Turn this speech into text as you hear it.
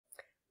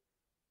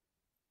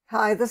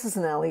Hi, this is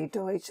Nellie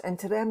Deutsch, and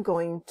today I'm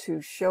going to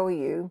show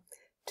you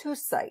two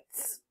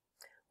sites.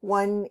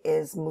 One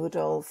is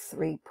Moodle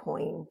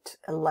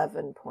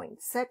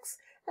 3.11.6,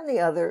 and the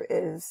other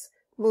is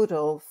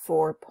Moodle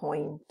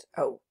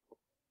 4.0.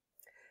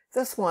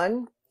 This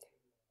one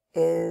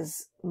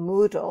is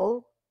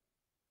Moodle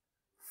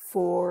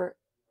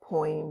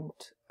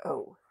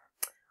 4.0,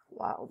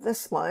 while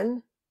this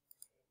one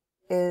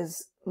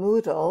is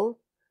Moodle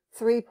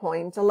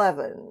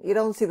 3.11. You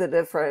don't see the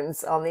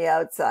difference on the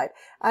outside.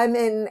 I'm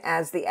in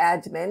as the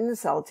admin,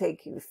 so I'll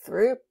take you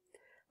through.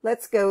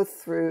 Let's go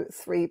through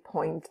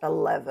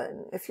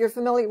 3.11. If you're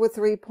familiar with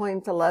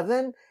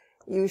 3.11,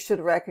 you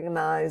should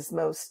recognize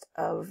most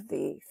of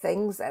the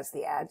things as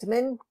the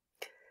admin.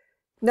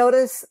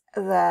 Notice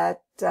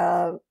that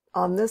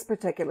on this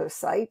particular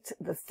site,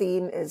 the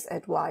theme is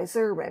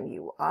Advisor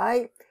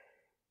MUI,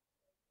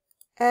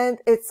 and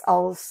it's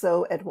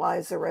also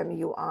Advisor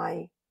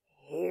MUI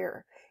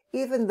here,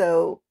 even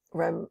though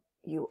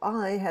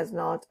MUI has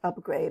not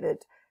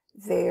upgraded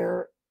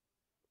their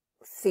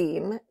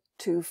theme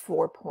to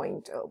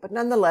 4.0. But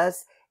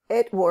nonetheless,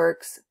 it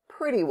works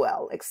pretty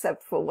well,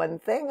 except for one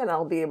thing, and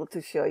I'll be able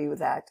to show you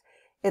that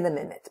in a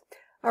minute.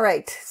 All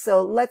right,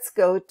 so let's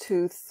go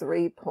to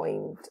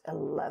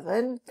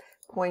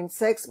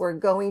 3.11.6. We're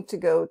going to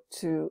go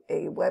to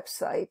a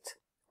website,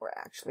 or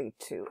actually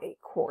to a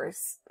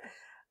course,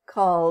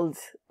 called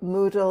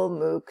Moodle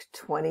MOOC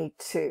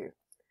 22.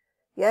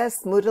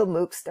 Yes, Moodle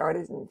MOOC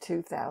started in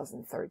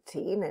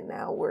 2013, and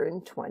now we're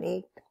in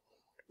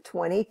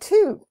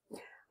 2022.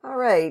 All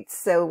right,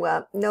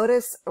 so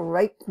notice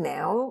right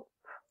now,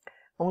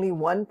 only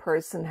one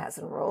person has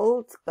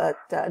enrolled, but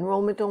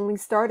enrollment only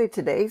started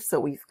today, so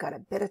we've got a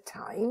bit of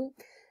time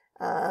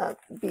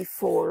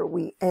before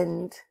we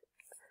end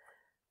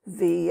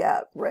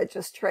the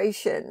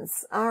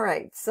registrations. All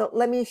right, so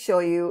let me show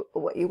you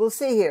what you will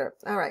see here.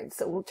 All right,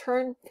 so we'll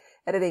turn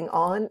editing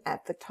on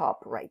at the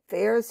top right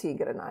there so you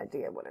get an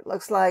idea of what it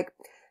looks like.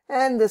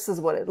 And this is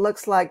what it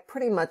looks like,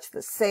 pretty much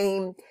the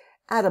same.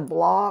 Add a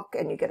block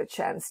and you get a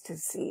chance to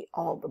see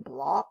all the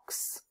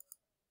blocks.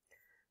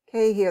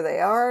 Okay, here they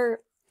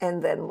are,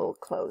 and then we'll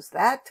close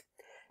that.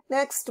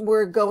 Next,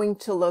 we're going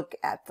to look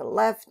at the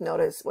left.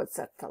 Notice what's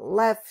at the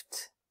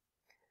left.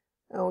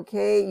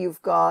 Okay,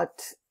 you've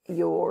got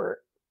your,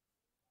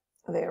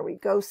 there we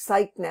go,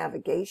 site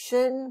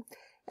navigation.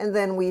 And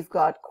then we've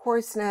got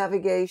course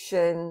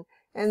navigation,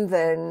 and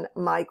then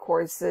my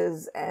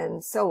courses,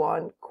 and so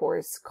on,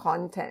 course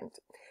content.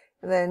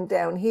 And then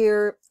down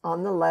here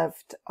on the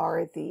left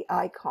are the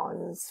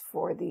icons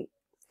for the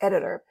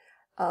editor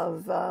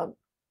of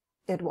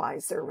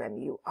Advisor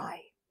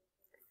MUI.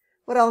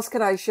 What else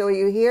can I show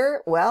you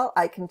here? Well,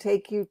 I can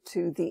take you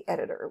to the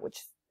editor,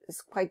 which is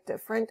quite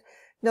different.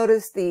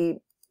 Notice the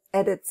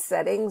edit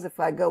settings. If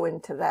I go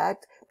into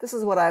that, this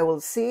is what I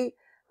will see.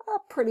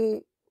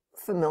 Pretty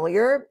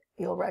familiar.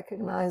 You'll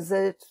recognize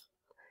it,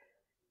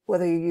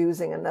 whether you're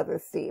using another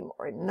theme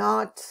or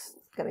not.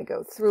 Going to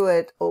go through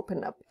it,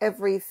 open up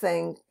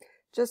everything,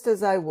 just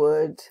as I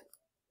would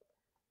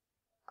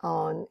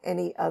on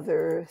any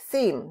other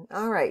theme.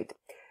 All right.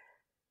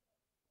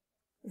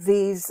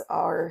 These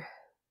are,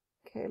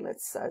 okay,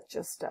 let's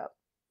just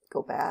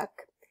go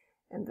back,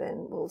 and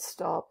then we'll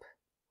stop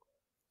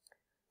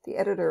the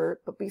editor.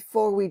 But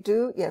before we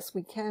do, yes,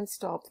 we can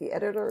stop the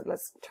editor.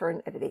 Let's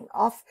turn editing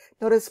off.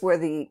 Notice where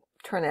the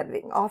turn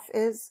editing off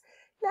is.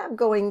 Now I'm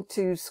going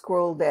to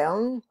scroll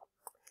down,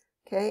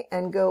 okay,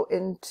 and go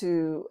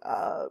into,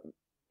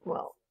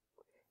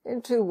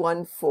 into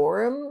one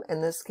forum,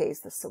 in this case,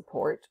 the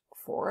support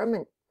forum,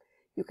 and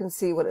you can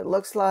see what it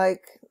looks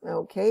like.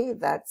 Okay,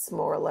 that's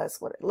more or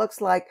less what it looks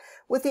like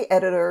with the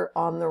editor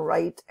on the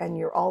right, and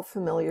you're all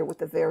familiar with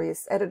the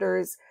various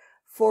editors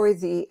for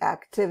the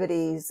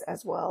activities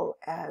as well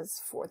as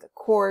for the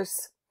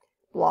course,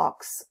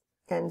 blocks,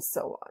 and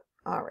so on.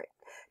 All right.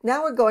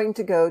 Now we're going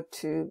to go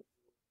to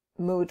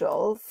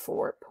Moodle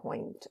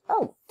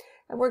 4.0,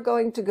 and we're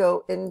going to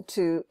go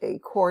into a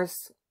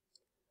course.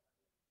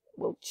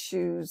 We'll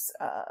choose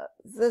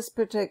this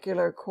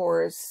particular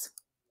course.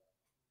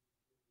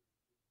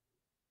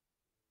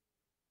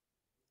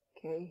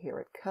 Okay, here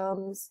it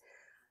comes.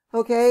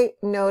 Okay,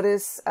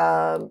 notice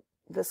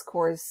this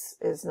course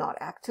is not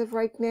active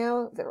right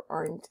now. There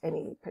aren't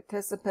any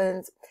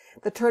participants.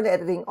 The turn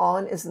editing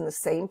on is in the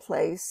same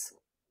place.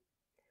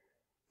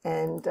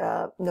 And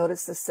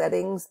notice the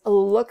settings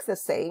look the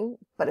same,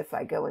 but if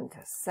I go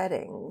into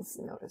settings,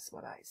 notice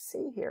what I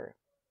see here.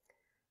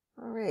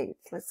 All right,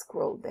 let's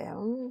scroll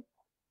down.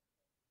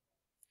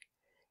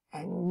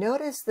 And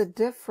notice the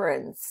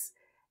difference.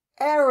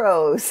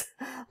 Arrows,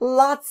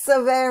 lots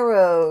of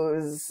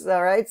arrows.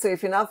 All right, so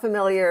if you're not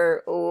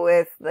familiar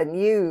with the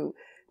new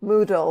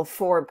Moodle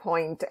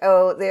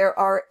 4.0, there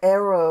are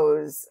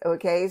arrows.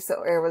 Okay,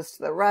 so arrows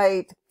to the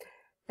right,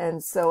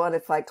 and so on.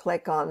 If I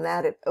click on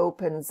that, it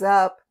opens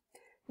up.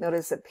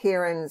 Notice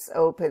appearance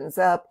opens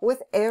up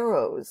with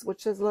arrows,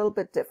 which is a little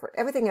bit different.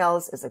 Everything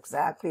else is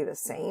exactly the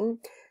same,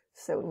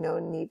 so no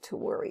need to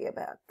worry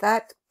about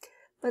that.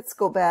 Let's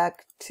go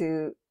back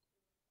to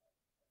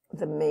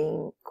the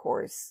main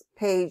course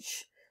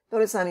page.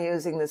 Notice I'm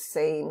using the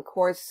same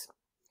course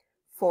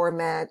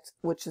format,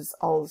 which is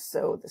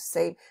also the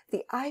same.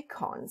 The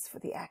icons for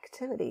the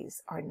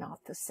activities are not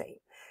the same.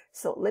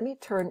 So let me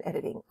turn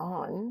editing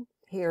on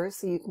here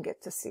so you can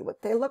get to see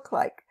what they look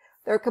like.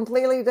 They're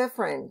completely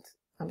different.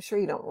 I'm sure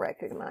you don't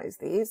recognize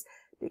these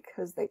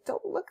because they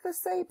don't look the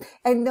same.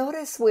 And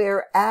notice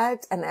where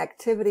add an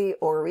activity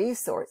or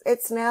resource,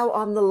 it's now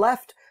on the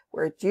left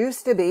where it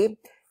used to be.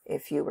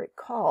 If you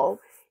recall,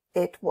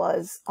 it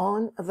was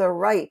on the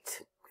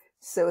right.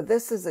 So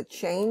this is a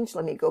change.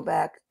 Let me go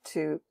back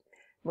to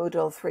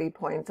Moodle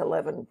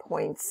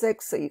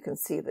 3.11.6 so you can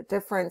see the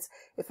difference.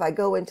 If I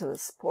go into the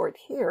support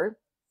here,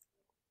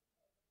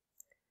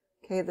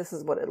 okay, this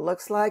is what it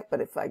looks like.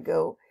 But if I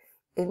go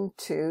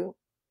into,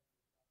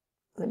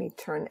 let me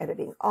turn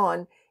editing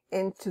on,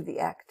 into the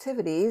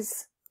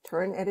activities,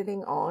 turn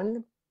editing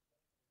on.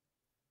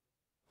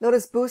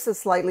 Notice Boost is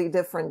slightly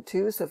different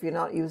too. So if you're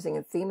not using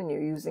a theme and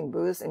you're using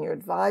Boost and you're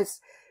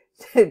advised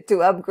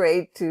to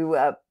upgrade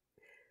to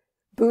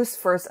Boost,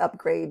 first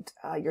upgrade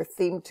your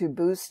theme to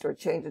Boost or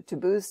change it to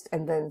Boost,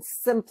 and then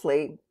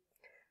simply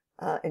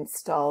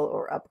install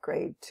or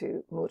upgrade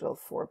to Moodle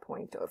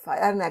 4.05.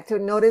 Add an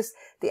activity. Notice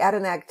the add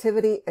an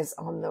activity is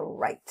on the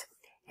right.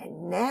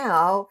 And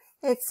now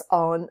it's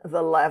on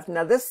the left.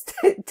 Now this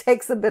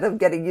takes a bit of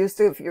getting used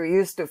to if you're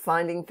used to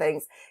finding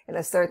things in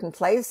a certain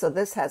place. So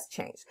this has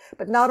changed.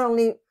 But not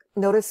only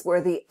notice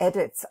where the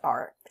edits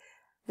are.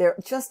 They're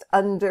just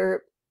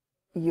under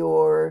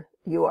your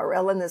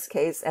URL in this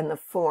case and the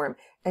form.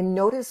 And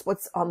notice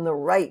what's on the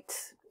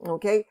right.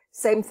 Okay,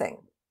 same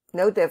thing.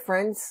 No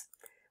difference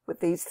with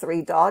these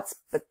 3 dots,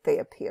 but they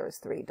appear as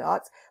 3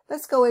 dots.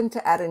 Let's go in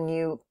to add a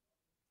new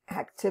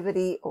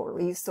activity or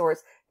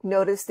resource.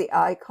 Notice the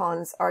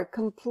icons are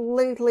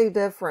completely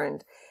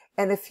different.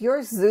 And if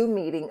your Zoom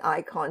meeting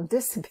icon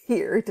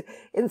disappeared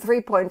in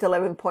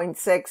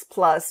 3.11.6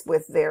 plus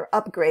with their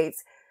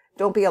upgrades,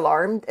 don't be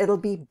alarmed. It'll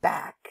be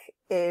back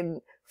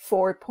in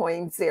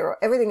 4.0.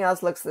 Everything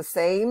else looks the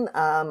same.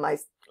 I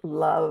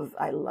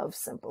love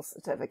Simple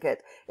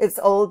Certificate. It's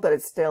old, but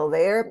it's still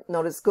there.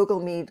 Notice Google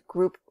Meet,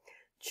 Group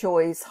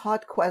Choice,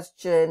 Hot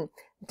Question,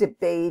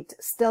 Debate,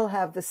 still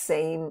have the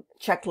same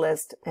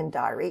checklist and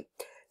diary.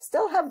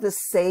 Still have the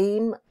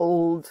same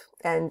old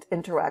and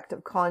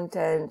interactive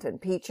content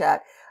and PChat.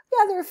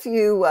 Yeah, there are a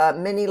few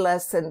mini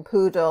lesson,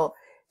 Poodle,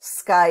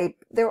 Skype.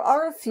 There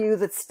are a few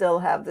that still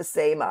have the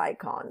same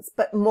icons,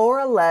 but more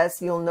or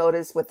less you'll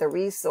notice with the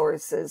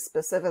resources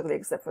specifically,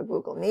 except for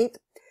Google Meet,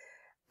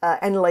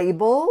 and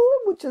Label,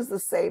 which is the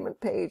same on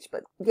page,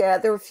 but yeah,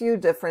 there are a few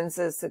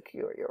differences.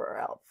 Secure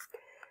URL.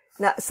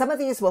 Now, some of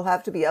these will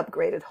have to be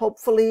upgraded.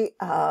 Hopefully,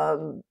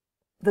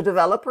 the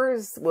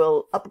developers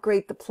will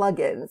upgrade the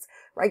plugins.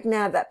 Right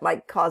now, that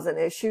might cause an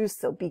issue,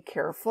 so be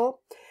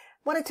careful. I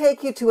want to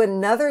take you to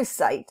another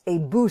site, a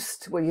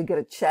Boost, where you get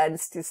a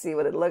chance to see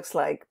what it looks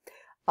like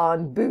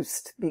on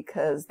Boost,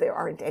 because there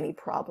aren't any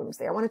problems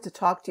there. I wanted to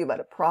talk to you about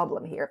a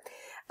problem here.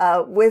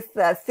 With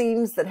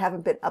themes that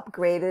haven't been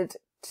upgraded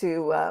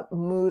to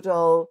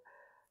Moodle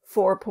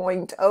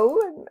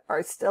 4.0 and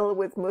are still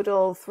with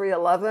Moodle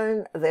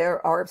 3.11,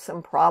 there are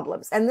some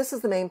problems. And this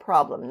is the main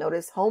problem.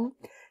 Notice Home,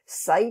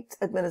 Site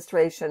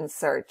Administration,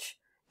 Search.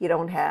 You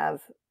don't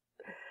have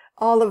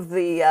all of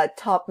the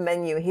top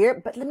menu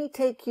here, but let me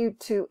take you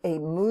to a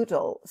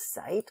Moodle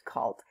site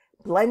called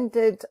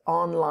Blended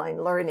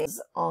Online Learning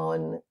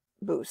on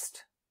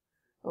Boost.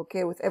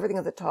 Okay, with everything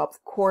at the top, the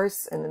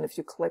course, and then if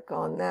you click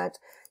on that,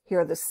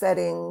 here are the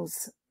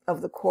settings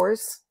of the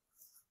course.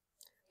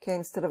 Okay,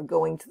 instead of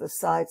going to the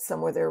side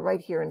somewhere, they're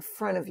right here in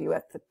front of you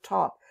at the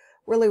top.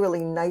 Really,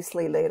 really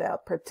nicely laid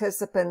out.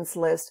 Participants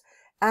list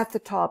at the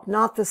top,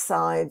 not the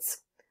sides,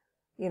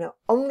 you know,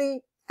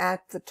 only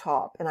at the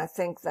top. And I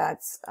think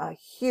that's a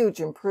huge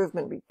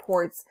improvement.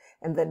 Reports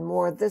and then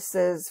more. This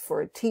is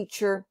for a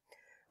teacher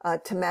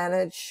to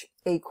manage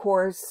a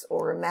course,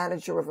 or a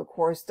manager of a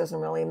course, doesn't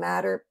really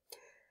matter.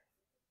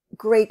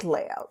 Great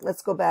layout.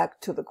 Let's go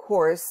back to the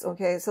course.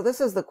 Okay, so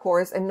this is the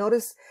course, and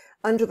notice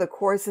under the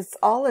course, it's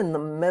all in the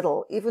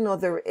middle, even though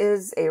there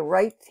is a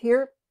right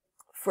here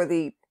for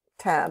the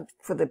tab,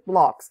 for the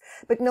blocks.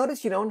 But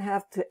notice you don't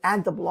have to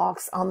add the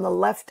blocks on the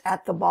left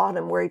at the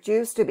bottom where it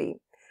used to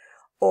be,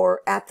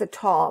 or at the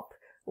top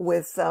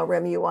with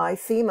RemUI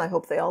theme. I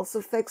hope they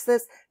also fix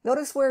this.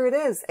 Notice where it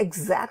is,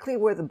 exactly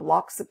where the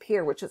blocks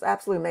appear, which is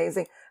absolutely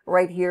amazing.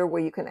 Right here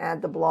where you can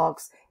add the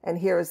blocks, and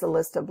here is the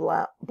list of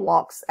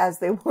blocks as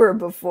they were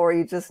before.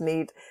 You just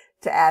need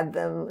to add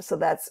them, so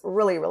that's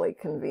really, really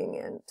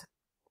convenient.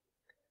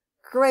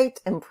 Great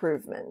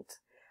improvement.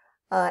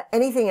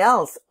 Anything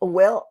else?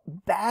 Well,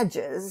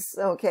 badges.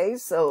 Okay,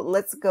 so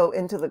let's go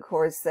into the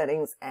course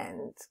settings,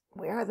 and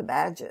where are the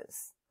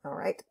badges? All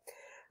right.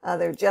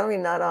 They're generally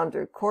not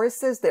under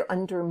courses, they're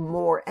under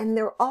more, and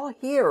they're all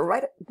here,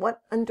 right? One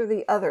under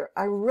the other.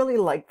 I really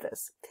like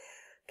this.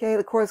 Okay,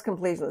 the course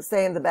completion is the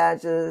same, the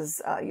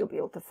badges, you'll be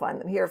able to find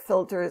them here,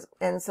 filters,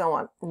 and so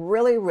on.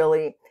 Really,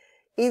 really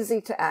easy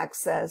to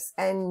access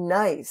and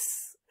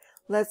nice.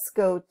 let's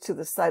go to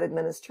the site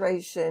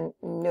administration.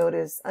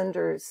 Notice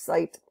under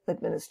site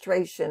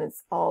administration,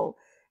 it's all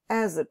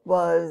as it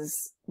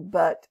was,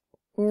 but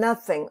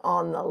nothing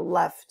on the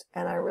left.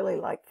 And I really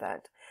like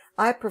that.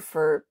 I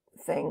prefer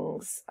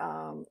things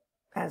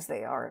as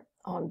they are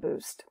on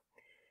Boost.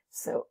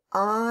 So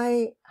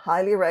I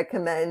highly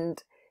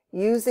recommend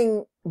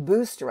using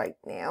Boost right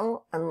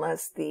now,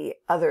 unless the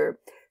other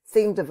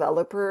theme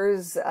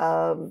developers,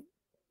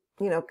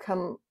 you know,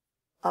 come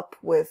up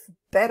with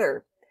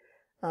better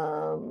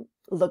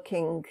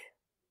looking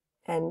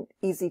and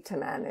easy to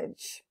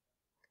manage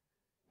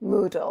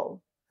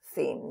Moodle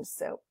themes.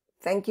 So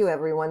thank you,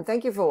 everyone.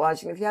 Thank you for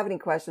watching. If you have any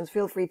questions,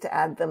 feel free to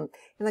add them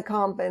in the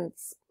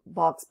comments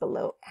box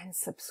below and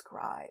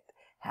subscribe.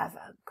 Have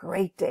a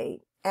great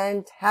day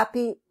and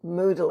happy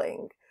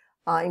Moodling.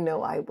 I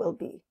know I will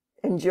be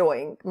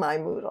enjoying my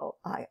Moodle.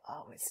 I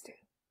always do.